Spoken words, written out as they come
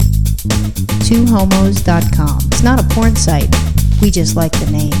twohomos.com. It's not a porn site. We just like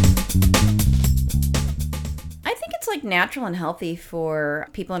the name. I think it's like natural and healthy for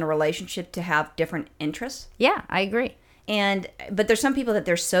people in a relationship to have different interests. Yeah, I agree. But there's some people that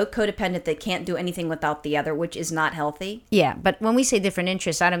they're so codependent they can't do anything without the other, which is not healthy. Yeah, but when we say different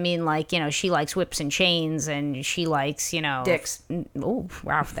interests, I don't mean like, she likes whips and chains and she likes, Dicks. Oh,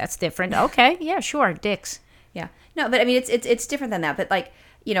 wow, that's different. Okay, yeah, sure, dicks. Yeah. No, but I mean, it's different than that. But like,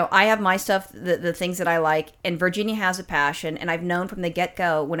 I have my stuff, the things that I like, and Virginia has a passion. And I've known from the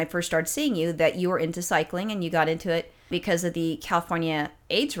get-go when I first started seeing you that you were into cycling, and you got into it because of the California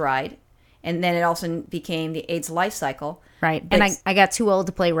AIDS ride. And then it also became the AIDS life cycle. Right. And I got too old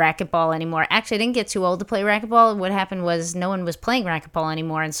to play racquetball anymore. Actually, I didn't get too old to play racquetball. What happened was no one was playing racquetball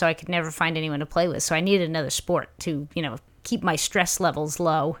anymore, and so I could never find anyone to play with. So I needed another sport to, keep my stress levels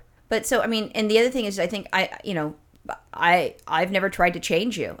low. But so, I mean, and the other thing is I think I've never tried to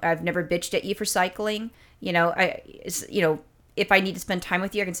change you. I've never bitched at you for cycling. If I need to spend time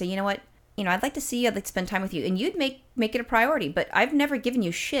with you, I can say, you know what? I'd like to see you. I'd like to spend time with you. And you'd make it a priority. But I've never given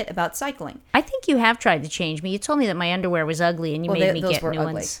you shit about cycling. I think you have tried to change me. You told me that my underwear was ugly and you made me get new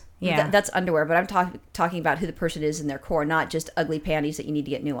ugly. ones. Yeah. That's underwear. But I'm talking about who the person is in their core, not just ugly panties that you need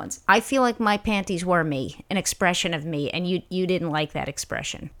to get new ones. I feel like my panties were me, an expression of me. And you didn't like that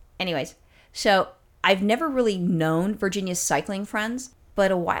expression. Anyways, so I've never really known Virginia's cycling friends.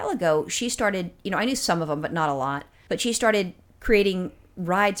 But a while ago, she started, I knew some of them, but not a lot. But she started creating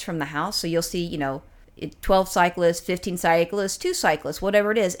rides from the house. So you'll see, 12 cyclists, 15 cyclists, 2 cyclists,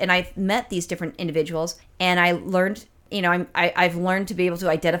 whatever it is. And I've met these different individuals, and I learned, I've learned to be able to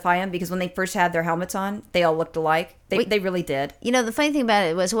identify them, because when they first had their helmets on, they all looked alike. They really did. The funny thing about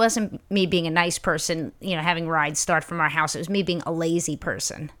it wasn't me being a nice person, having rides start from our house. It was me being a lazy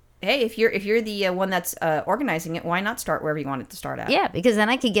person. Hey, if you're the one that's organizing it, why not start wherever you want it to start at? Yeah, because then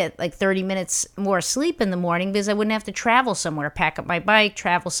I could get like 30 minutes more sleep in the morning, because I wouldn't have to travel somewhere, pack up my bike,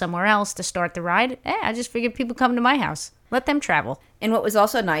 travel somewhere else to start the ride. I just figured people come to my house. Let them travel. And what was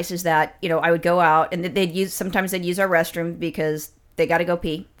also nice is that, I would go out and sometimes they'd use our restroom because they got to go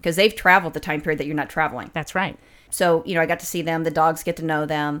pee, because they've traveled the time period that you're not traveling. That's right. So, I got to see them. The dogs get to know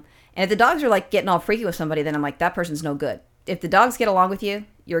them. And if the dogs are like getting all freaky with somebody, then I'm like, that person's no good. If the dogs get along with you,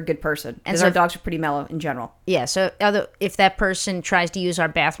 you're a good person. Because our dogs are pretty mellow in general. Yeah, so if that person tries to use our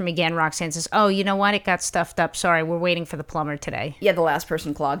bathroom again, Roxanne says, oh, you know what? It got stuffed up. Sorry, we're waiting for the plumber today. Yeah, the last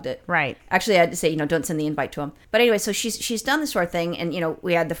person clogged it. Right. Actually, I had to say, don't send the invite to him. But anyway, so she's done this sort of thing. And,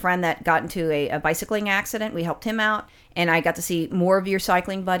 we had the friend that got into a bicycling accident. We helped him out. And I got to see more of your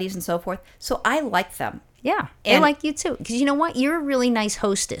cycling buddies and so forth. So I like them. Yeah, they like you too. Because you know what? You're a really nice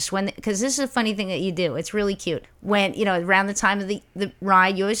hostess. Because this is a funny thing that you do. It's really cute. When, around the time of the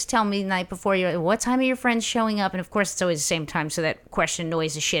ride, you always tell me the night before, what time are your friends showing up? And of course, it's always the same time, so that question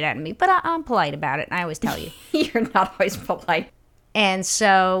annoys the shit out of me. But I'm polite about it, and I always tell you. You're not always polite. And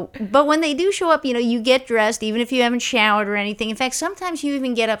so, but when they do show up, you get dressed, even if you haven't showered or anything. In fact, sometimes you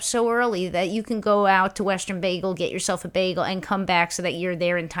even get up so early that you can go out to Western Bagel, get yourself a bagel, and come back so that you're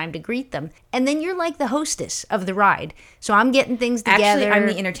there in time to greet them. And then you're like the hostess of the ride. So I'm getting things together. Actually, I'm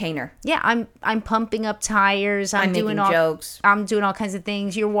the entertainer. Yeah, I'm pumping up tires. I'm doing making jokes. I'm doing all kinds of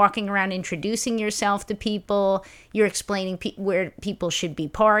things. You're walking around introducing yourself to people. You're explaining where people should be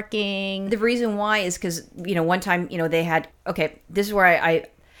parking. The reason why is because, one time, they had, this is where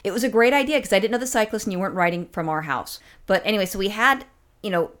it was a great idea because I didn't know the cyclists and you weren't riding from our house. But anyway, so we had,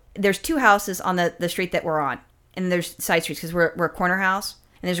 there's 2 houses on the street that we're on. And there's side streets because we're a corner house.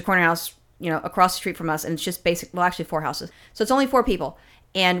 And there's a corner house, across the street from us. And it's just actually 4 houses. So it's only 4 people.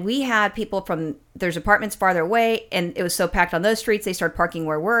 And we had people there's apartments farther away. And it was so packed on those streets, they started parking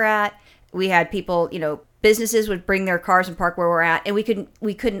where we're at. We had people, businesses would bring their cars and park where we're at, and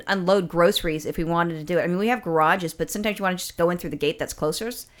we couldn't unload groceries if we wanted to do it. I mean, we have garages, but sometimes you want to just go in through the gate that's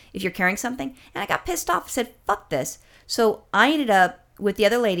closest if you're carrying something. And I got pissed off. I said, fuck this. So I ended up with the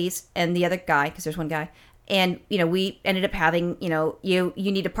other ladies and the other guy, because there's one guy, and, we ended up having, you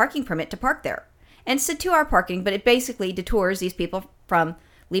need a parking permit to park there. And it's a 2-hour parking, but it basically detours these people from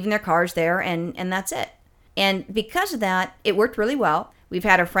leaving their cars there, and that's it. And because of that, it worked really well. We've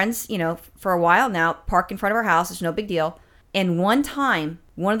had our friends, for a while now, park in front of our house. It's no big deal. And one time,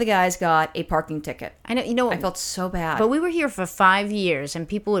 one of the guys got a parking ticket. I know. I felt so bad. But we were here for 5 years, and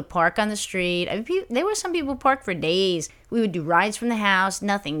people would park on the street. There were some people who parked for days. We would do rides from the house,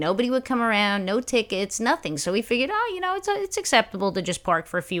 nothing. Nobody would come around, no tickets, nothing. So we figured, it's acceptable to just park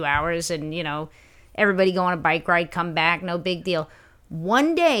for a few hours and, everybody go on a bike ride, come back, no big deal.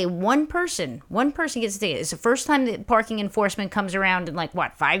 One day, one person gets a ticket. It's the first time that parking enforcement comes around in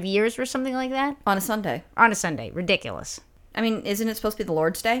 5 years or something like that? On a Sunday. On a Sunday. Ridiculous. I mean, isn't it supposed to be the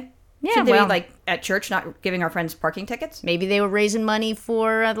Lord's Day? Yeah, Shouldn't they well, be like at church, not giving our friends parking tickets? maybe they were raising money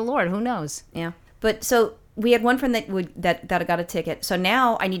for the Lord. Who knows? Yeah. But so we had one friend that got a ticket. So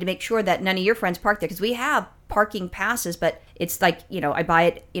now I need to make sure that none of your friends park there because we have parking passes, but it's like, I buy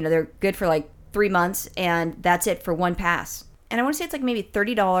it, they're good for like 3 months and that's it for one pass. And I want to say it's like maybe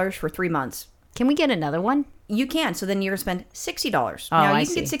 $30 for 3 months. Can we get another one? You can. So then you're going to spend $60. Oh, now I you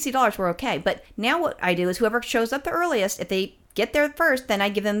can see. get $60. We're okay. But now what I do is whoever shows up the earliest, if they get there first, then I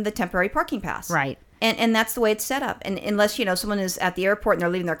give them the temporary parking pass. Right. And that's the way it's set up. And unless, someone is at the airport and they're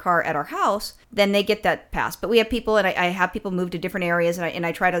leaving their car at our house, then they get that pass. But we have people, and I have people move to different areas, and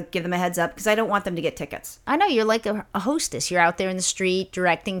I try to give them a heads up because I don't want them to get tickets. I know, you're like a hostess. You're out there in the street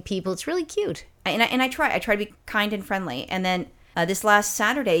directing people. It's really cute. And I try to be kind and friendly. And then this last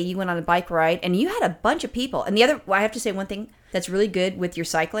Saturday, you went on a bike ride, and you had a bunch of people. And I have to say one thing that's really good with your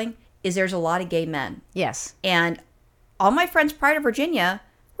cycling is there's a lot of gay men. Yes. And all my friends prior to Virginia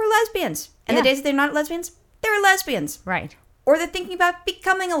were lesbians. And Yeah. the days that they're not lesbians, they're lesbians. Right. Or they're thinking about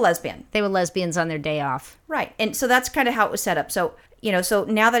becoming a lesbian. They were lesbians on their day off. Right. And so that's kind of how it was set up. So, so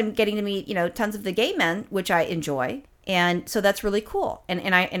now that I'm getting to meet, tons of the gay men, which I enjoy. And so that's really cool.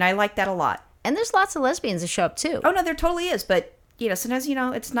 And I like that a lot. And there's lots of lesbians that show up too. Oh, no, there totally is. But, sometimes,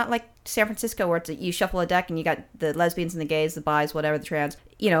 it's not like San Francisco where you shuffle a deck and you got the lesbians and the gays, the bis, whatever, the trans.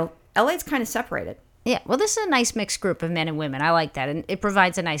 LA's kind of separated. Yeah. Well, this is a nice mixed group of men and women. I like that. And it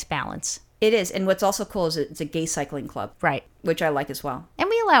provides a nice balance. It is. And what's also cool is it's a gay cycling club. Right. Which I like as well. And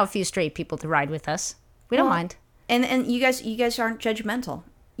we allow a few straight people to ride with us. We don't mind. And you guys aren't judgmental.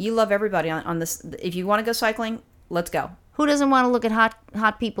 You love everybody on this. If you want to go cycling, let's go. Who doesn't want to look at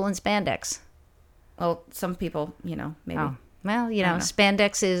hot people in spandex? Well, some people, maybe. Oh. Well, know.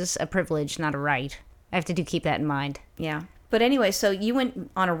 spandex is a privilege, not a right. I have to keep that in mind. Yeah. But anyway, so you went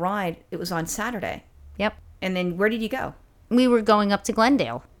on a ride. It was on Saturday. Yep. And then where did you go? We were going up to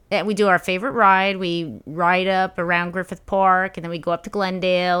Glendale. We do our favorite ride. We ride up around Griffith Park, and then we go up to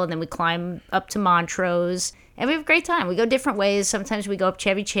Glendale, and then we climb up to Montrose. And we have a great time. We go different ways. Sometimes we go up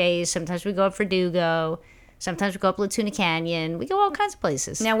Chevy Chase. Sometimes we go up Verdugo. Sometimes we go up Latuna Canyon. We go all kinds of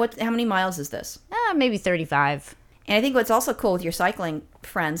places. Now, how many miles is this? Maybe 35. And I think what's also cool with your cycling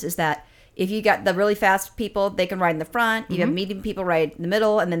friends is that if you got the really fast people, they can ride in the front. You have medium people ride in the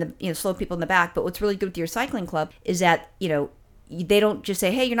middle, and then the slow people in the back. But what's really good with your cycling club is that they don't just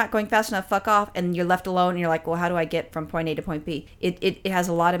say, hey, you're not going fast enough, fuck off, and you're left alone, and you're like, well, how do I get from point A to point B? It has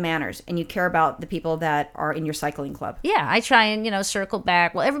a lot of manners, and you care about the people that are in your cycling club. Yeah, I try and, circle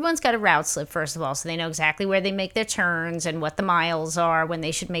back. Well, everyone's got a route slip, first of all, so they know exactly where they make their turns and what the miles are when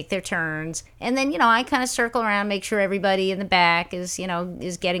they should make their turns. And then, I kind of circle around, make sure everybody in the back is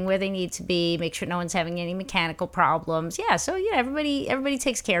getting where they need to be, make sure no one's having any mechanical problems. Yeah, so, everybody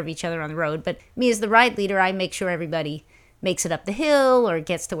takes care of each other on the road. But me as the ride leader, I make sure everybody makes it up the hill or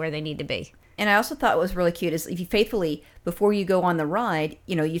gets to where they need to be. And I also thought what was really cute is if you faithfully, before you go on the ride,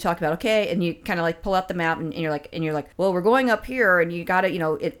 you talk about, okay, and you kind of like pull out the map and you're like, well, we're going up here and you got to,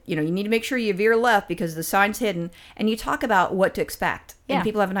 you need to make sure you veer left because the sign's hidden. And you talk about what to expect. Yeah. And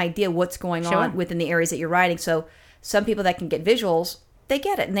people have an idea what's going on within the areas that you're riding. So some people that can get visuals, they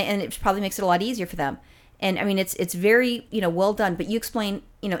get it. And it probably makes it a lot easier for them. And I mean, it's very, well done, but you explain,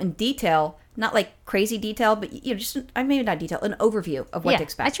 in detail, not like crazy detail, but just maybe not detail, an overview of what to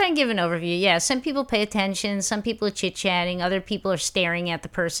expect. I try and give an overview. Yeah, some people pay attention, some people are chit-chatting, other people are staring at the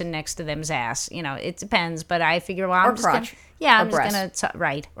person next to them's ass. It depends, but I figure, well, I'm just going to,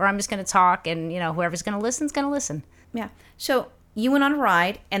 right, or I'm just going to talk, and whoever's going to listen's going to listen. Yeah. So you went on a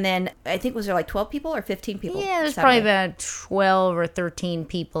ride, and then I think was there like 12 people or 15 people? Yeah, there's probably about 12 or 13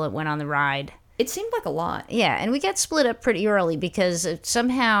 people that went on the ride. It seemed like a lot. Yeah, and we got split up pretty early because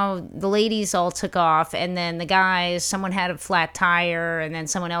somehow the ladies all took off, and then the guys, someone had a flat tire, and then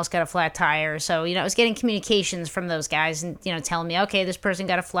someone else got a flat tire. So, I was getting communications from those guys and, telling me, okay, this person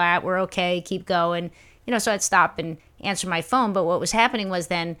got a flat, we're okay, keep going. So I'd stop and answer my phone. But what was happening was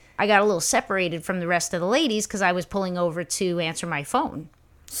then I got a little separated from the rest of the ladies because I was pulling over to answer my phone.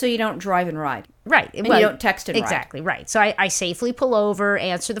 So you don't drive and ride. Right. And you don't text and ride. Exactly, right. So I safely pull over,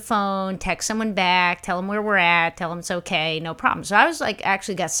 answer the phone, text someone back, tell them where we're at, tell them it's okay, no problem. So I was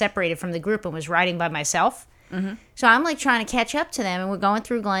actually got separated from the group and was riding by myself. Mm-hmm. So I'm trying to catch up to them, and we're going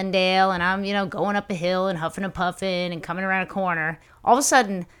through Glendale, and I'm, going up a hill and huffing and puffing and coming around a corner. All of a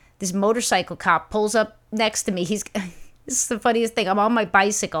sudden, this motorcycle cop pulls up next to me. This is the funniest thing. I'm on my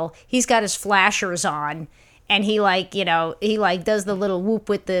bicycle. He's got his flashers on. And he does the little whoop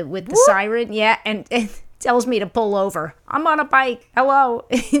with the siren, yeah, and tells me to pull over. I'm on a bike. Hello.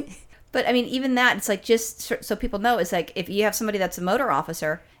 But I mean, even that, it's like just so people know, it's like if you have somebody that's a motor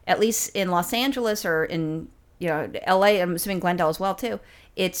officer, at least in Los Angeles or in LA, I'm assuming Glendale as well too.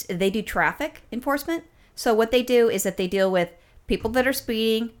 They do traffic enforcement. So what they do is that they deal with people that are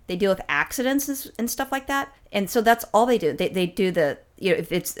speeding, they deal with accidents and stuff like that. And so that's all they do. They do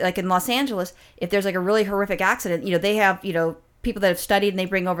if it's like in Los Angeles, if there's like a really horrific accident, they have, people that have studied, and they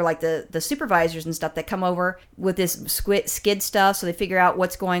bring over like the supervisors and stuff that come over with this skid stuff. So they figure out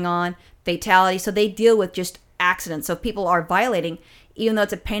what's going on, fatality. So they deal with just accidents. So if people are violating, even though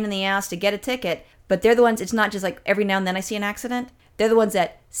it's a pain in the ass to get a ticket, but they're the ones, it's not just like every now and then I see an accident. They're the ones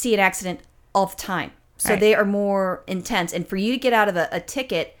that see an accident all the time. So they are more intense. And for you to get out of a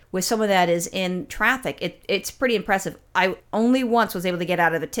ticket with someone that is in traffic, it's pretty impressive. I only once was able to get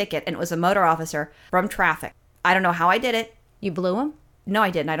out of a ticket, and it was a motor officer from traffic. I don't know how I did it. You blew him? No, I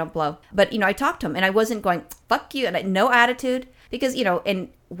didn't. I don't blow. But, I talked to him, and I wasn't going, fuck you, and no attitude. Because, and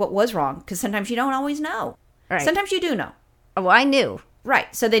what was wrong? Because sometimes you don't always know. Right. Sometimes you do know. Oh, well, I knew.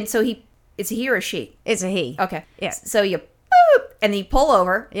 Right. So it's a he or a she? It's a he. Okay. Yeah. So you boop, and then you pull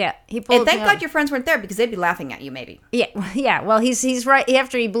over. Yeah. He pulled. And thank God your friends weren't there, because they'd be laughing at you maybe. Yeah. Yeah. Well, he's right.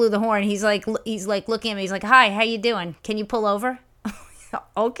 After he blew the horn, he's like looking at me. He's like, "Hi, how you doing? Can you pull over?"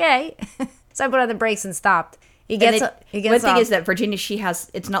 Okay. So I put on the brakes and stopped. He gets one thing is that Virginia,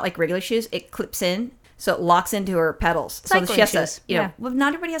 it's not like regular shoes. It clips in, so it locks into her pedals. Cycling so she has shoes. to, well, not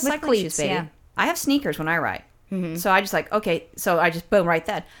everybody has With cycling cleats, shoes, baby. yeah. I have sneakers when I ride. Mm-hmm. So I just like, okay, so I just boom right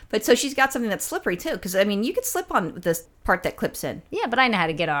then. But so she's got something that's slippery too, because you could slip on this part that clips in. Yeah, but I know how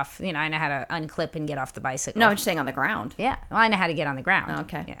to get off. I know how to unclip and get off the bicycle. No, I'm just saying on the ground. Yeah, well, I know how to get on the ground. Oh,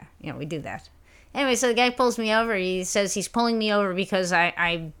 okay. Yeah, we do that. Anyway, so the guy pulls me over. He says he's pulling me over because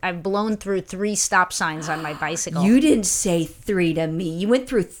I've blown through 3 stop signs on my bicycle. You didn't say 3 to me. You went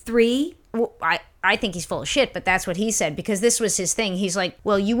through 3? Well, I think he's full of shit, but that's what he said, because this was his thing. He's like,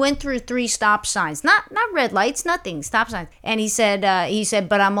 well, you went through 3 stop signs, not red lights, nothing, stop signs. And he said,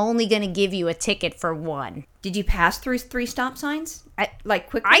 but I'm only going to give you a ticket for 1. Did you pass through 3 stop signs?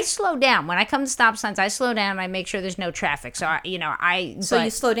 Quickly? I slow down. When I come to stop signs, I slow down and I make sure there's no traffic. So, So you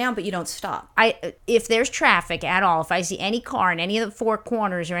slow down, but you don't stop. If there's traffic at all, if I see any car in any of the 4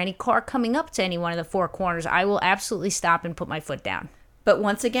 corners or any car coming up to any one of the 4 corners, I will absolutely stop and put my foot down. But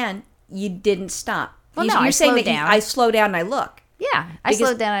once again, you didn't stop. Well, you're I saying slowed that down. I slow down and I look. Yeah, I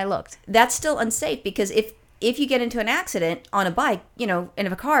slowed down and I looked. That's still unsafe, because if you get into an accident on a bike, and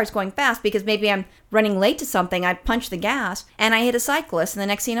if a car is going fast, because maybe I'm running late to something, I punch the gas and I hit a cyclist, and the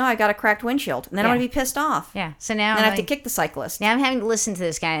next thing you know, I got a cracked windshield, and then I'm going to be pissed off. Yeah, so now I have to kick the cyclist. Now I'm having to listen to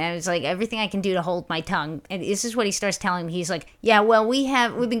this guy, and I was like, everything I can do to hold my tongue. And this is what he starts telling me. He's like, yeah, well,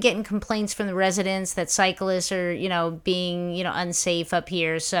 we've been getting complaints from the residents that cyclists are, being, unsafe up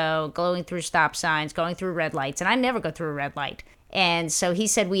here. So going through stop signs, going through red lights, and I never go through a red light. And so he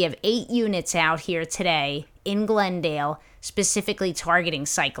said we have 8 units out here today in Glendale specifically targeting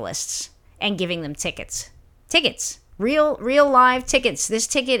cyclists and giving them tickets. Real live tickets. This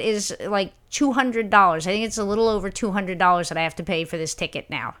ticket is like $200. I think it's a little over $200 that I have to pay for this ticket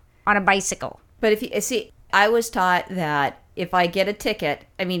now on a bicycle. But if you see, I was taught that if I get a ticket,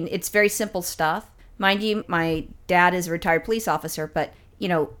 it's very simple stuff. Mind you, my dad is a retired police officer, but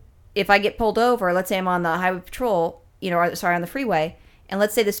if I get pulled over, let's say I'm on the highway patrol, on the freeway, and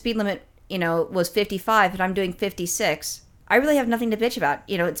let's say the speed limit, was 55, and I'm doing 56, I really have nothing to bitch about.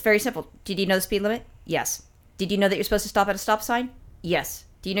 It's very simple. Did you know the speed limit? Yes. Did you know that you're supposed to stop at a stop sign? Yes.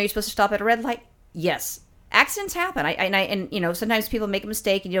 Do you know you're supposed to stop at a red light? Yes. Accidents happen. And sometimes people make a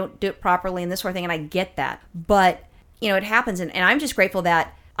mistake and you don't do it properly and this sort of thing, and I get that. But, it happens, and I'm just grateful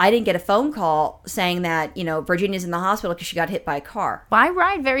that I didn't get a phone call saying that, Virginia's in the hospital because she got hit by a car. Well, I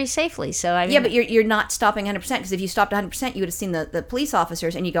ride very safely, so I mean... Yeah, but you're not stopping 100%, because if you stopped 100%, you would have seen the police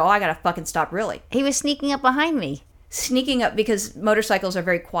officers, and you go, oh, I gotta fucking stop, really. He was sneaking up behind me. Sneaking up, because motorcycles are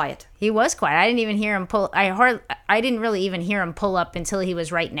very quiet. He was quiet. I didn't even hear him pull... I didn't really even hear him pull up until he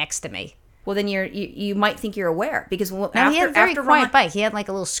was right next to me. Well, then you might think you're aware, because he had a very quiet bike. He had like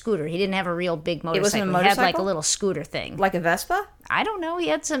a little scooter. He didn't have a real big motorcycle. It wasn't a motorcycle? He had like a little scooter thing. Like a Vespa? I don't know. He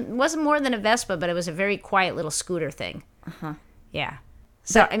had some... It wasn't more than a Vespa, but it was a very quiet little scooter thing. Uh-huh. Yeah.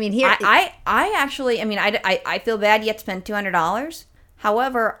 So, but here... I actually... I feel bad you have to spend $200.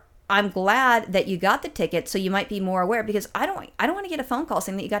 However, I'm glad that you got the ticket, so you might be more aware, because I don't want to get a phone call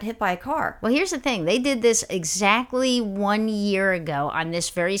saying that you got hit by a car. Well, here's the thing. They did this exactly 1 year ago on this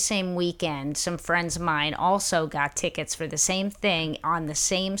very same weekend. Some friends of mine also got tickets for the same thing on the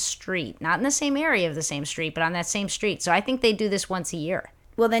same street. Not in the same area of the same street, but on that same street. So I think they do this once a year.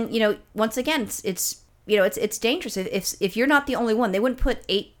 Well, then, once again, it's dangerous. If you're not the only one, they wouldn't put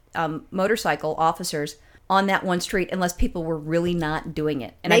 8 motorcycle officers on that one street unless people were really not doing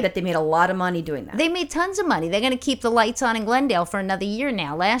it. And I bet they made a lot of money doing that. They made tons of money. They're going to keep the lights on in Glendale for another year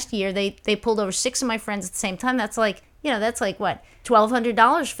now. Last year, they pulled over 6 of my friends at the same time. That's like, what,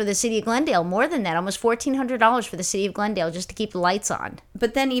 $1,200 for the city of Glendale. More than that, almost $1,400 for the city of Glendale just to keep the lights on.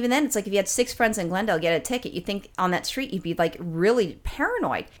 But then even then, it's like if you had 6 friends in Glendale get a ticket, you think on that street you'd be like really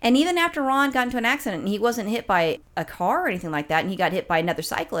paranoid. And even after Ron got into an accident and he wasn't hit by a car or anything like that, and he got hit by another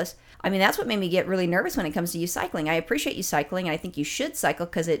cyclist, I mean, that's what made me get really nervous when it comes to you cycling. I appreciate you cycling, and I think you should cycle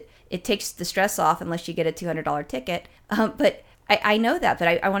because it takes the stress off unless you get a $200 ticket. But I know that, but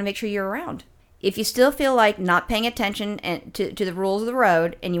I want to make sure you're around. If you still feel like not paying attention to the rules of the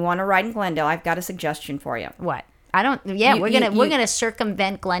road and you want to ride in Glendale, I've got a suggestion for you. What? We're gonna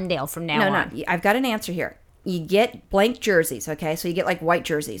circumvent Glendale from now on. No, I've got an answer here. You get blank jerseys, okay? So you get like white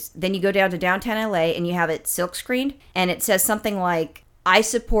jerseys. Then you go down to downtown LA and you have it silk screened, and it says something like, I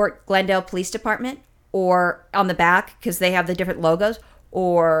support Glendale Police Department, or on the back, because they have the different logos,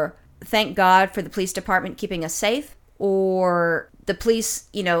 or thank God for the police department keeping us safe, or the police,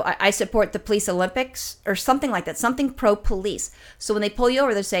 I support the police Olympics, or something like that, something pro-police. So when they pull you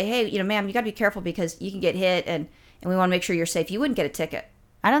over, they say, hey, ma'am, you got to be careful because you can get hit, and we want to make sure you're safe. You wouldn't get a ticket.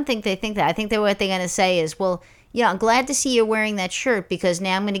 I don't think they think that. I think that what they're going to say is, well, I'm glad to see you're wearing that shirt because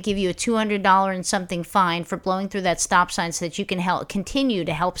now I'm going to give you a $200 and something fine for blowing through that stop sign so that you can continue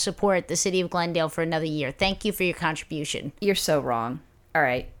to help support the city of Glendale for another year. Thank you for your contribution. You're so wrong. All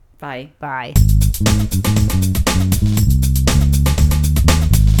right. Bye. Bye.